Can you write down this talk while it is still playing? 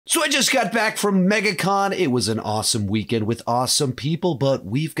So I just got back from MegaCon. It was an awesome weekend with awesome people, but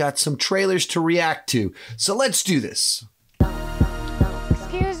we've got some trailers to react to. So let's do this.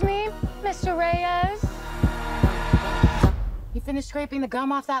 Excuse me, Mr. Reyes? You finished scraping the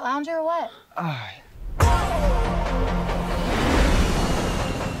gum off that lounger or what?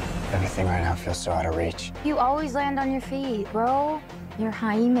 Everything right now feels so out of reach. You always land on your feet, bro. You're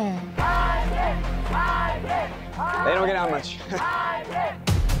Jaime. They don't get out much.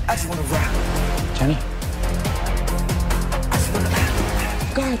 I just wanna rap. Jenny?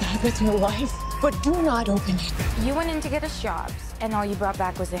 Guard that with your life, but do not open it. You went in to get us jobs, and all you brought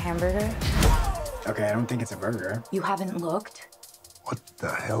back was a hamburger? Okay, I don't think it's a burger. You haven't looked? What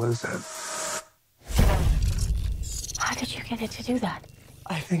the hell is that? How did you get it to do that?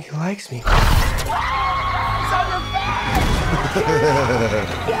 I think he likes me.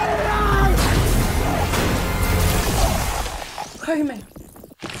 Jaime.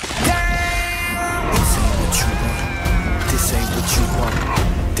 This ain't what you want.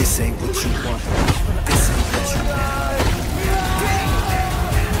 This ain't what you want. This ain't what you want.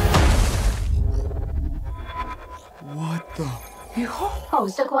 What the?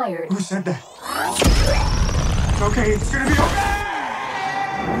 Host acquired. Who said that? Okay, it's gonna be okay!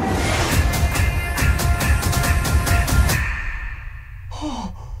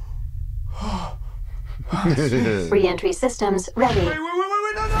 Re-entry systems ready. Wait, no!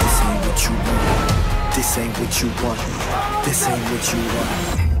 This ain't what you want. This ain't what you want. This ain't what you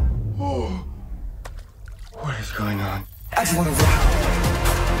want. What is going on? I just wanna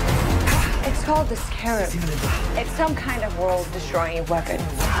rap. It's called the Scarab. It's some kind of world-destroying weapon.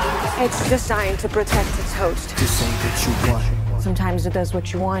 It's designed to protect its host. This ain't what you want. Sometimes it does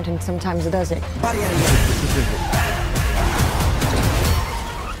what you want, and sometimes it doesn't. Body out of here.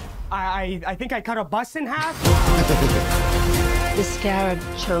 I think I cut a bus in half. The Scarab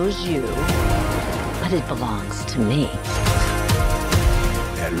chose you, but it belongs to me.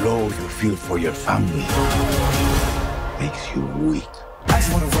 That low you feel for your family makes you weak. I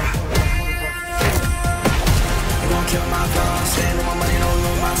just wanna rap. You gon' kill my vibe, stand on my money, don't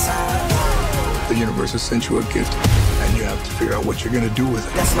lose my side. The universe has sent you a gift, and you have to figure out what you're gonna do with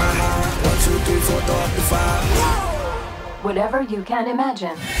it. That's my high. 1, 2, 3, 4, throw up to 5. Whatever you can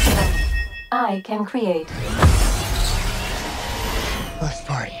imagine, I can create. Let's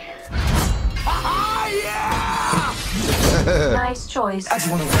party. Nice choice. I just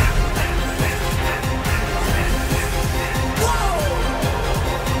wanna rap.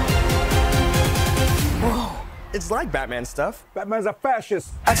 It's like Batman stuff. Batman's a fascist.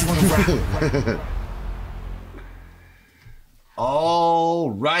 I just wanna rap.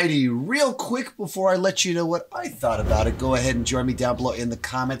 Alrighty, real quick before I let you know what I thought about it, go ahead and join me down below in the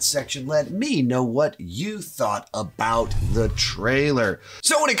comments section. Let me know what you thought about the trailer.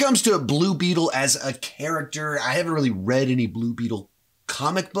 So when it comes to Blue Beetle as a character, I haven't really read any Blue Beetle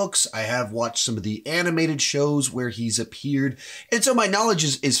comic books. I have watched some of the animated shows where he's appeared, and so my knowledge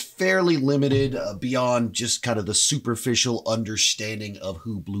is fairly limited beyond just kind of the superficial understanding of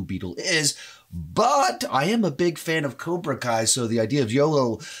who Blue Beetle is. But I am a big fan of Cobra Kai, so the idea of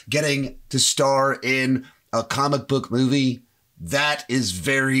Xolo getting to star in a comic book movie, that is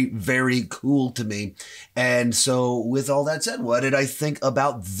very, very cool to me. And so with all that said, what did I think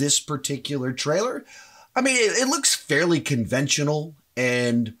about this particular trailer? I mean, it looks fairly conventional,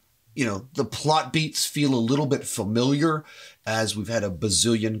 and, you know, the plot beats feel a little bit familiar, as we've had a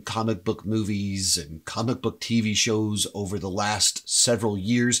bazillion comic book movies and comic book TV shows over the last several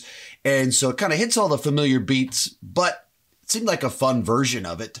years. And so it kind of hits all the familiar beats, but it seemed like a fun version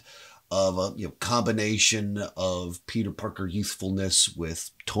of it, of a combination of Peter Parker youthfulness with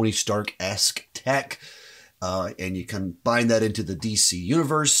Tony Stark-esque tech. And you combine that into the DC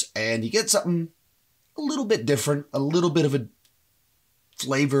universe, and you get something a little bit different, a little bit of a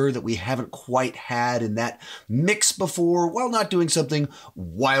flavor that we haven't quite had in that mix before, while not doing something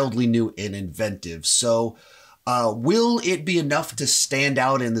wildly new and inventive. So will it be enough to stand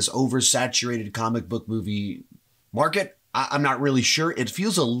out in this oversaturated comic book movie market? I'm not really sure. It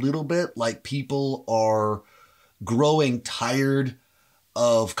feels a little bit like people are growing tired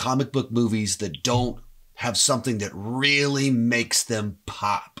of comic book movies that don't have something that really makes them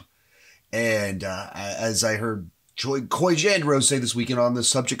pop. And as I heard Coy Jandro say this weekend on the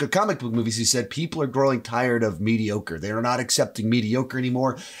subject of comic book movies, he said people are growing tired of mediocre. They are not accepting mediocre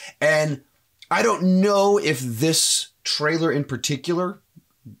anymore. And I don't know if this trailer in particular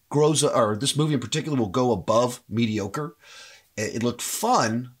or this movie in particular will go above mediocre. It looked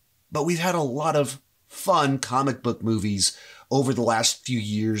fun, but we've had a lot of fun comic book movies over the last few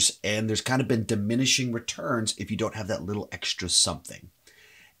years, and there's kind of been diminishing returns if you don't have that little extra something.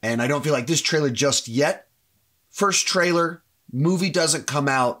 And I don't feel like this trailer just yet. First trailer, movie doesn't come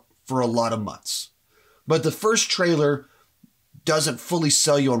out for a lot of months. But the first trailer doesn't fully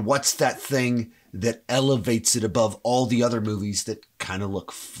sell you on what's that thing that elevates it above all the other movies that kind of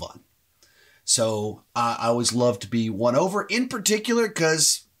look fun. So I always love to be won over, in particular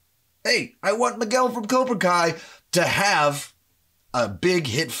because, hey, I want Miguel from Cobra Kai to have a big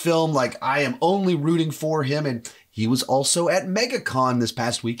hit film. Like, I am only rooting for him. And he was also at MegaCon this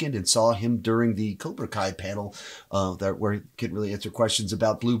past weekend, and saw him during the Cobra Kai panel where he couldn't really answer questions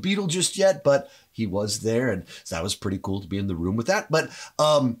about Blue Beetle just yet, but he was there, and so that was pretty cool to be in the room with that. But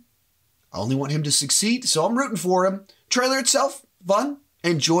I only want him to succeed, so I'm rooting for him. Trailer itself, fun,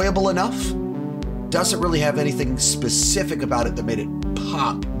 enjoyable enough. Doesn't really have anything specific about it that made it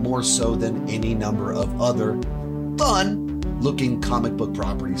pop more so than any number of other fun-looking comic book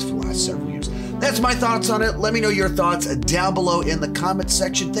properties for the last several years. That's my thoughts on it. Let me know your thoughts down below in the comments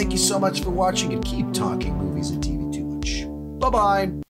section. Thank you so much for watching, and keep talking movies and TV too much. Bye-bye.